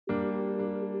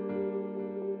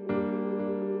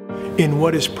In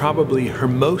what is probably her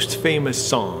most famous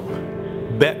song,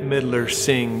 Bette Middler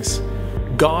sings,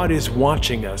 "God is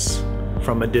watching us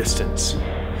from a distance."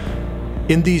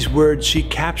 In these words, she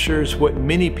captures what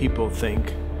many people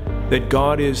think, that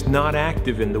God is not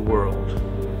active in the world.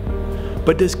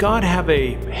 But does God have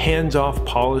a hands-off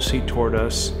policy toward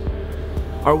us?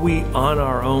 Are we on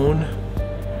our own?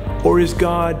 Or is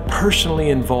God personally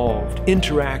involved,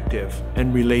 interactive,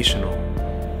 and relational?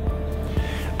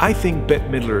 I think Bette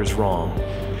Middler is wrong.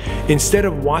 Instead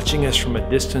of watching us from a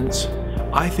distance,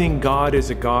 I think God is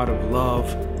a God of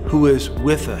love who is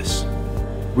with us,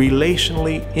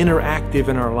 relationally interactive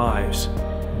in our lives,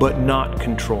 but not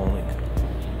controlling.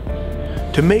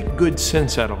 To make good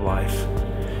sense out of life,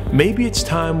 maybe it's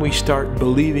time we start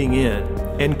believing in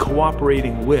and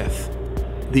cooperating with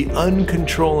the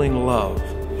uncontrolling love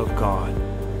of God.